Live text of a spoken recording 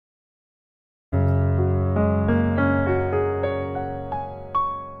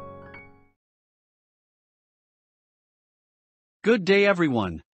Good day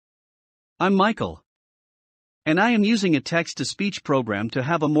everyone. I'm Michael. And I am using a text-to-speech program to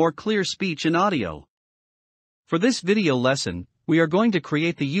have a more clear speech and audio. For this video lesson, we are going to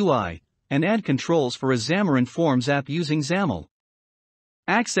create the UI and add controls for a Xamarin.Forms app using XAML.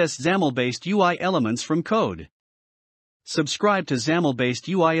 Access XAML-based UI elements from code. Subscribe to XAML-based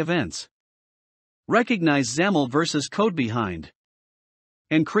UI events. Recognize XAML versus code behind.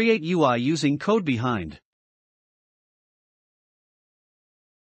 And create UI using code behind.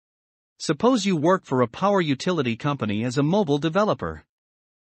 Suppose you work for a power utility company as a mobile developer.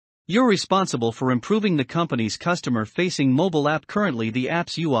 You're responsible for improving the company's customer-facing mobile app. Currently, the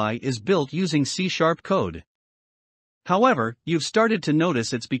app's UI is built using C# code. However, you've started to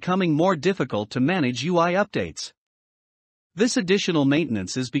notice it's becoming more difficult to manage UI updates. This additional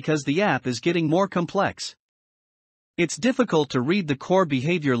maintenance is because the app is getting more complex. It's difficult to read the core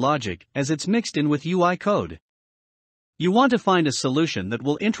behavior logic as it's mixed in with UI code. You want to find a solution that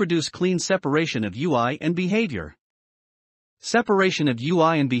will introduce clean separation of UI and behavior. Separation of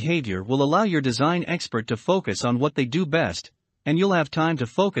UI and behavior will allow your design expert to focus on what they do best, and you'll have time to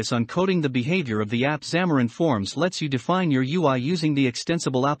focus on coding the behavior of the app. Xamarin.Forms lets you define your UI using the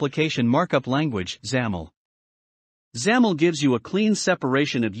extensible application markup language, XAML. XAML gives you a clean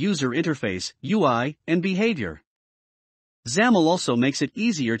separation of user interface, UI, and behavior. XAML also makes it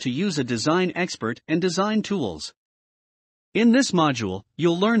easier to use a design expert and design tools. In this module,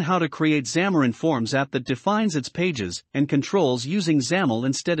 you'll learn how to create Xamarin.Forms app that defines its pages and controls using XAML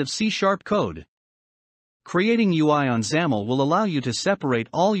instead of C# code. Creating UI on XAML will allow you to separate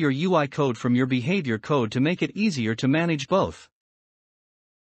all your UI code from your behavior code to make it easier to manage both.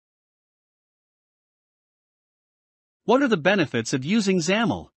 What are the benefits of using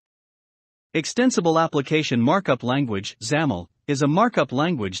XAML? Extensible Application Markup Language, XAML, is a markup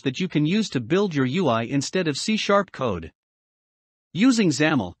language that you can use to build your UI instead of C# code. Using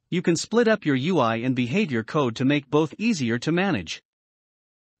XAML, you can split up your UI and behavior code to make both easier to manage.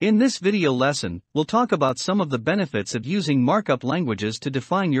 In this video lesson, we'll talk about some of the benefits of using markup languages to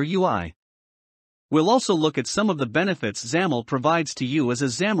define your UI. We'll also look at some of the benefits XAML provides to you as a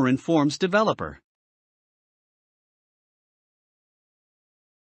Xamarin.Forms developer.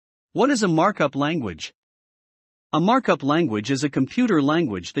 What is a markup language? A markup language is a computer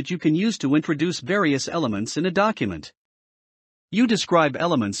language that you can use to introduce various elements in a document. You describe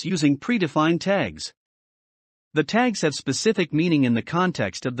elements using predefined tags. The tags have specific meaning in the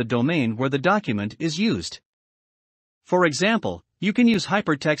context of the domain where the document is used. For example, you can use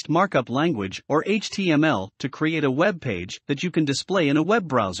hypertext markup language or HTML to create a web page that you can display in a web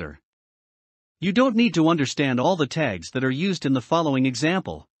browser. You don't need to understand all the tags that are used in the following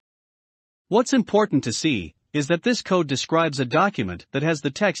example. What's important to see is that this code describes a document that has the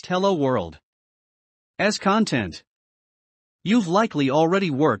text "Hello World" as content. You've likely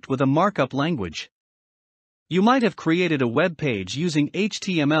already worked with a markup language. You might have created a web page using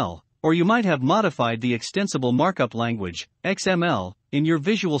HTML, or you might have modified the extensible markup language, XML, in your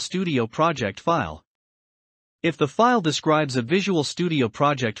Visual Studio project file. If the file describes a Visual Studio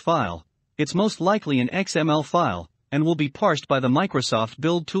project file, it's most likely an XML file, and will be parsed by the Microsoft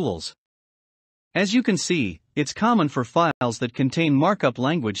build tools. As you can see, it's common for files that contain markup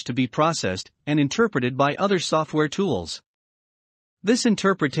language to be processed and interpreted by other software tools. This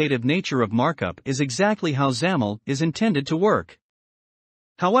interpretative nature of markup is exactly how XAML is intended to work.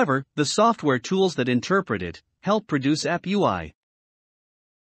 However, the software tools that interpret it help produce app UI.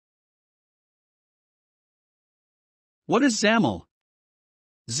 What is XAML?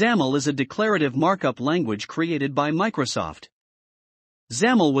 XAML is a declarative markup language created by Microsoft.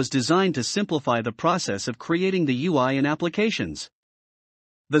 XAML was designed to simplify the process of creating the UI in applications.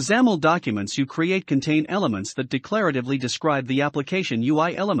 The XAML documents you create contain elements that declaratively describe the application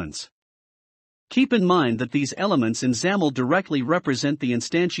UI elements. Keep in mind that these elements in XAML directly represent the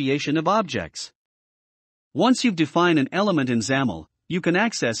instantiation of objects. Once you've defined an element in XAML, you can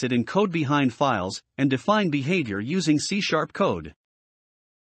access it in code behind files and define behavior using C# code.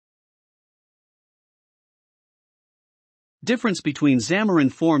 Difference between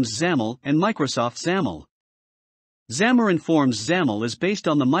Xamarin.Forms XAML and Microsoft XAML. Xamarin.Forms XAML is based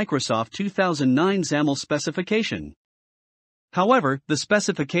on the Microsoft 2009 XAML specification. However, the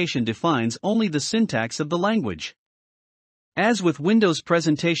specification defines only the syntax of the language. As with Windows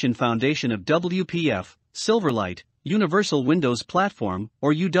Presentation Foundation of WPF, Silverlight, Universal Windows Platform,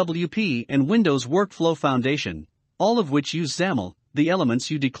 or UWP, and Windows Workflow Foundation, all of which use XAML, the elements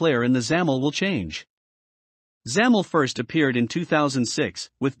you declare in the XAML will change. XAML first appeared in 2006,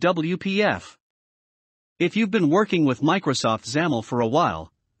 with WPF. If you've been working with Microsoft XAML for a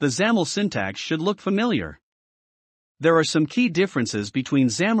while, the XAML syntax should look familiar. There are some key differences between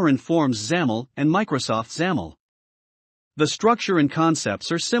Xamarin.Forms XAML and Microsoft XAML. The structure and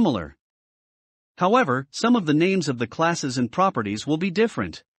concepts are similar. However, some of the names of the classes and properties will be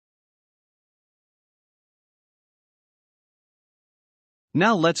different.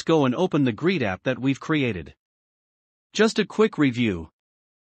 Now let's go and open the Greet app that we've created. Just a quick review.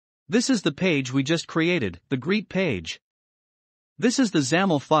 This is the page we just created, the Greet page. This is the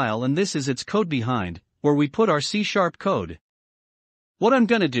XAML file and this is its code behind, where we put our C# code. What I'm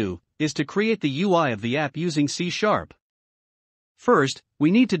gonna do is to create the UI of the app using C#. First,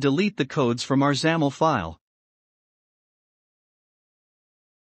 we need to delete the codes from our XAML file.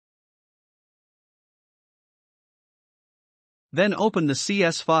 Then open the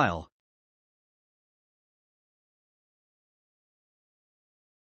CS file.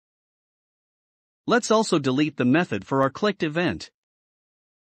 Let's also delete the method for our clicked event.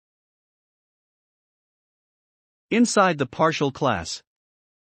 Inside the partial class,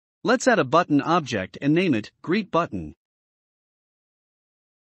 let's add a button object and name it Greet Button.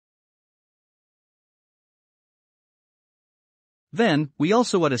 Then, we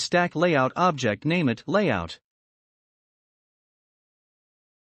also add a stack layout object, name it Layout.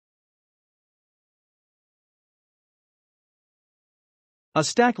 A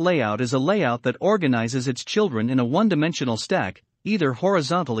stack layout is a layout that organizes its children in a one-dimensional stack, either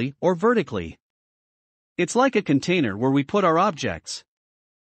horizontally or vertically. It's like a container where we put our objects.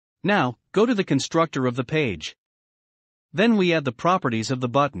 Now, go to the constructor of the page. Then we add the properties of the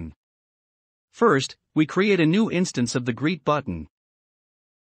button. First, we create a new instance of the Greet button.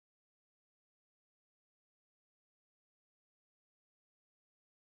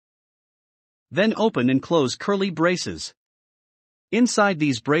 Then open and close curly braces. Inside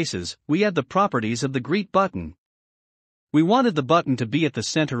these braces, we add the properties of the Greet button. We wanted the button to be at the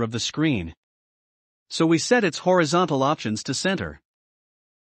center of the screen, so we set its horizontal options to center.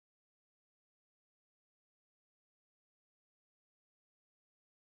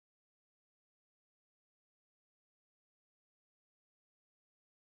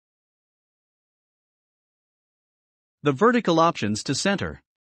 The vertical options to center.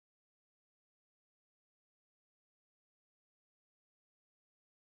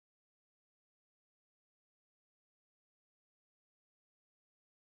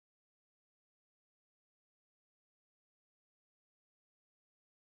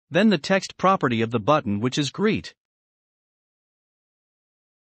 Then the text property of the button, which is Greet.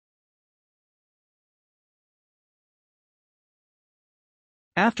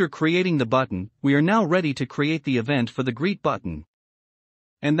 After creating the button, we are now ready to create the event for the Greet button.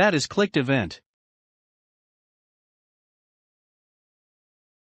 And that is clicked event.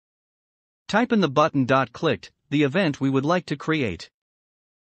 Type in the button.clicked, the event we would like to create.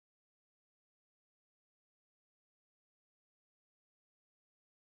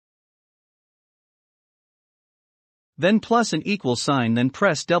 Then plus an equal sign, then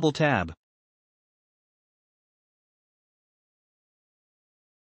press double tab.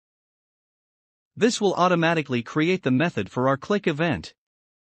 This will automatically create the method for our click event.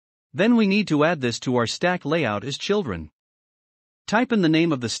 Then we need to add this to our stack layout as children. Type in the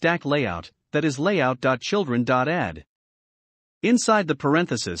name of the stack layout, that is layout.children.add. Inside the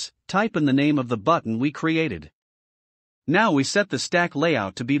parenthesis, type in the name of the button we created. Now we set the stack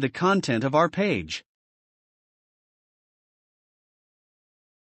layout to be the content of our page.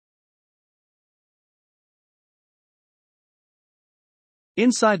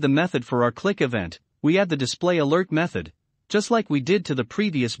 Inside the method for our click event, we add the display alert method, just like we did to the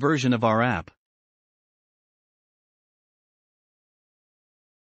previous version of our app.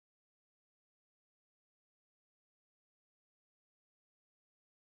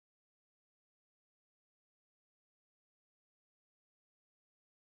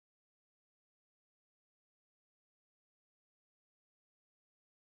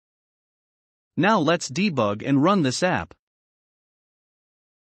 Now let's debug and run this app.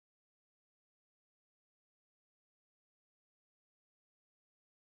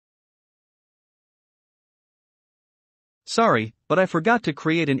 Sorry, but I forgot to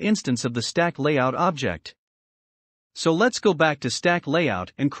create an instance of the stack layout object. So let's go back to stack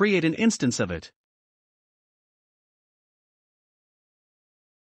layout and create an instance of it.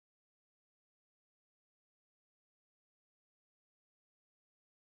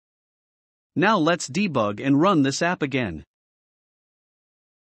 Now let's debug and run this app again.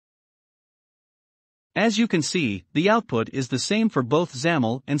 As you can see, the output is the same for both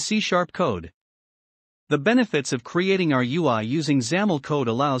XAML and C# code. The benefits of creating our UI using XAML code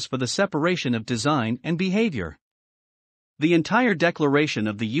allows for the separation of design and behavior. The entire declaration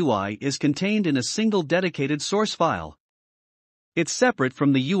of the UI is contained in a single dedicated source file. It's separate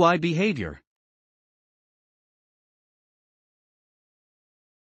from the UI behavior.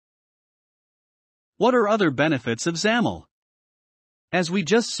 What are other benefits of XAML? As we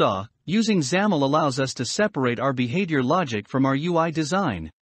just saw, using XAML allows us to separate our behavior logic from our UI design.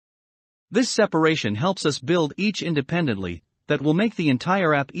 This separation helps us build each independently, that will make the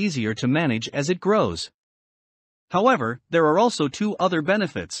entire app easier to manage as it grows. However, there are also two other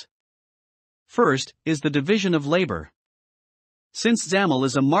benefits. First is the division of labor. Since XAML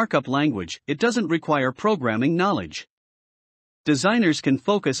is a markup language, it doesn't require programming knowledge. Designers can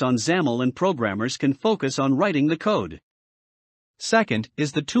focus on XAML and programmers can focus on writing the code. Second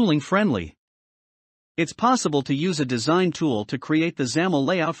is the tooling friendly. It's possible to use a design tool to create the XAML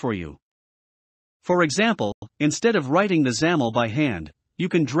layout for you. For example, instead of writing the XAML by hand, you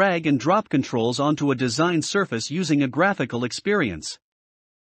can drag and drop controls onto a design surface using a graphical experience.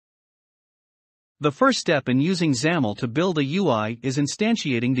 The first step in using XAML to build a UI is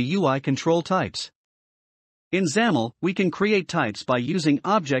instantiating the UI control types. In XAML, we can create types by using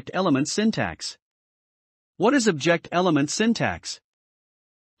object element syntax. What is object element syntax?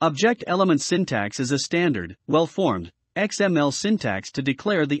 Object element syntax is a standard, well-formed, XML syntax to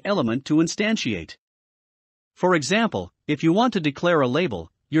declare the element to instantiate. For example, if you want to declare a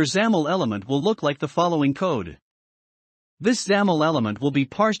label, your XAML element will look like the following code. This XAML element will be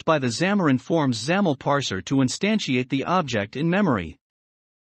parsed by the Xamarin.Forms XAML parser to instantiate the object in memory.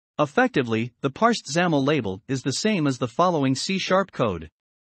 Effectively, the parsed XAML label is the same as the following C# code.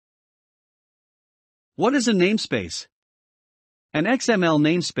 What is a namespace? An XML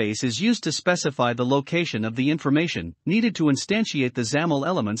namespace is used to specify the location of the information needed to instantiate the XAML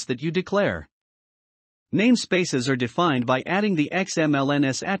elements that you declare. Namespaces are defined by adding the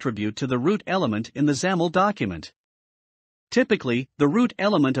XMLNS attribute to the root element in the XAML document. Typically, the root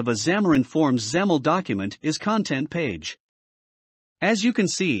element of a Xamarin.Forms XAML document is content page. As you can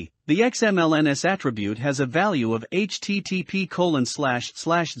see, the XMLNS attribute has a value of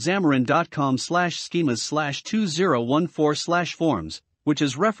http://xamarin.com/schemas/2014/forms, which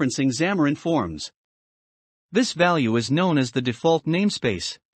is referencing Xamarin.Forms. This value is known as the default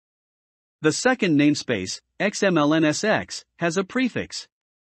namespace. The second namespace, XMLNSX, has a prefix.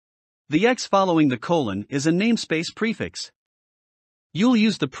 The X following the colon is a namespace prefix. You'll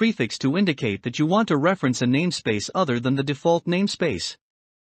use the prefix to indicate that you want to reference a namespace other than the default namespace.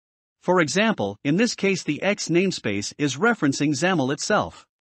 For example, in this case the X namespace is referencing XAML itself.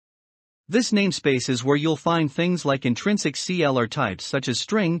 This namespace is where you'll find things like intrinsic CLR types such as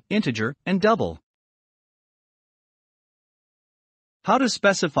string, integer, and double. How to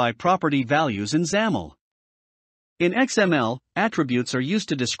specify property values in XAML. In XML, attributes are used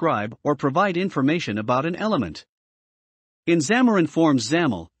to describe or provide information about an element. In Xamarin.Forms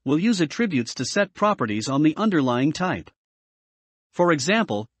XAML, we'll use attributes to set properties on the underlying type. For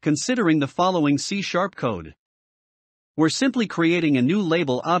example, considering the following C# code. We're simply creating a new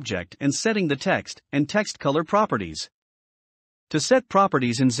label object and setting the text and text color properties. To set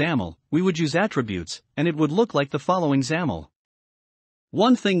properties in XAML, we would use attributes, and it would look like the following XAML.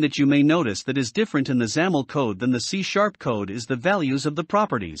 One thing that you may notice that is different in the XAML code than the C# code is the values of the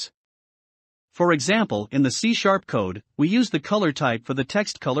properties. For example, in the C# code, we use the color type for the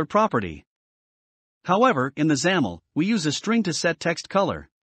text color property. However, in the XAML, we use a string to set text color.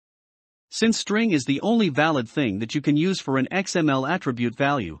 Since string is the only valid thing that you can use for an XML attribute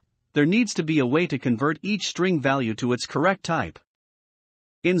value, there needs to be a way to convert each string value to its correct type.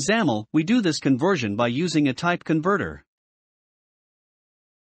 In XAML, we do this conversion by using a type converter.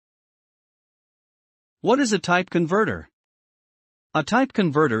 What is a type converter? A type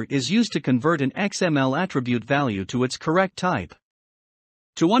converter is used to convert an XML attribute value to its correct type.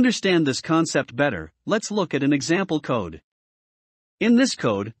 To understand this concept better, let's look at an example code. In this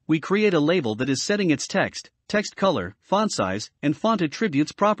code, we create a label that is setting its text, text color, font size, and font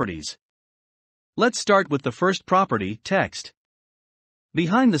attributes properties. Let's start with the first property, text.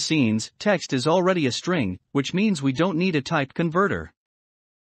 Behind the scenes, text is already a string, which means we don't need a type converter.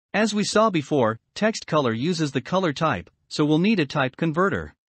 As we saw before, text color uses the color type, so we'll need a type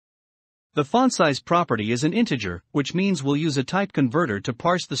converter. The font size property is an integer, which means we'll use a type converter to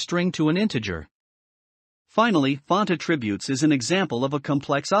parse the string to an integer. Finally, font attributes is an example of a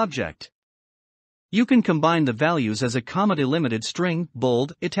complex object. You can combine the values as a comma-delimited string,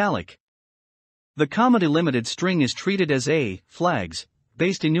 bold, italic. The comma-delimited string is treated as a flags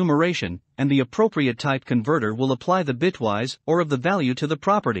based enumeration, and the appropriate type converter will apply the bitwise or of the value to the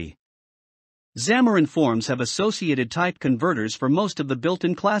property. Xamarin.Forms have associated type converters for most of the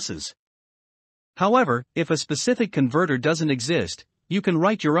built-in classes. However, if a specific converter doesn't exist, you can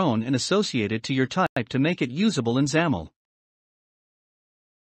write your own and associate it to your type to make it usable in XAML.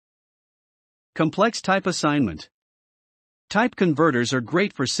 Complex type assignment. Type converters are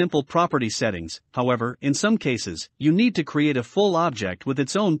great for simple property settings, however, in some cases, you need to create a full object with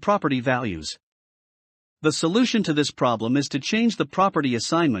its own property values. The solution to this problem is to change the property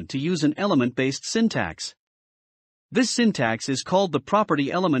assignment to use an element-based syntax. This syntax is called the property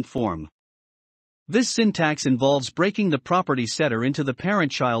element form. This syntax involves breaking the property setter into the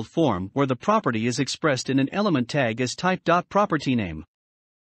parent-child form where the property is expressed in an element tag as type.propertyname.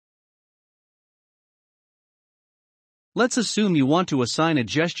 Let's assume you want to assign a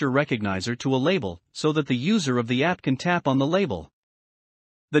gesture recognizer to a label so that the user of the app can tap on the label.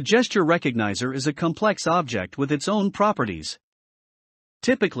 The gesture recognizer is a complex object with its own properties.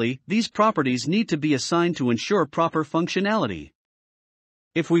 Typically, these properties need to be assigned to ensure proper functionality.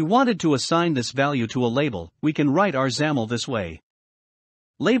 If we wanted to assign this value to a label, we can write our XAML this way.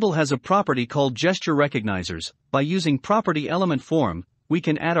 Label has a property called gesture recognizers. By using property element form, we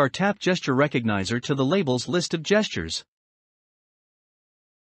can add our tap gesture recognizer to the label's list of gestures.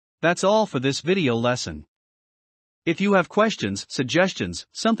 That's all for this video lesson. If you have questions, suggestions,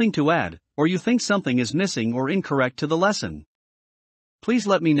 something to add, or you think something is missing or incorrect to the lesson, please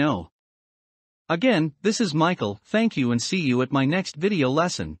let me know. Again, this is Michael, thank you and see you at my next video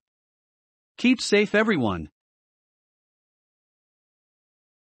lesson. Keep safe everyone.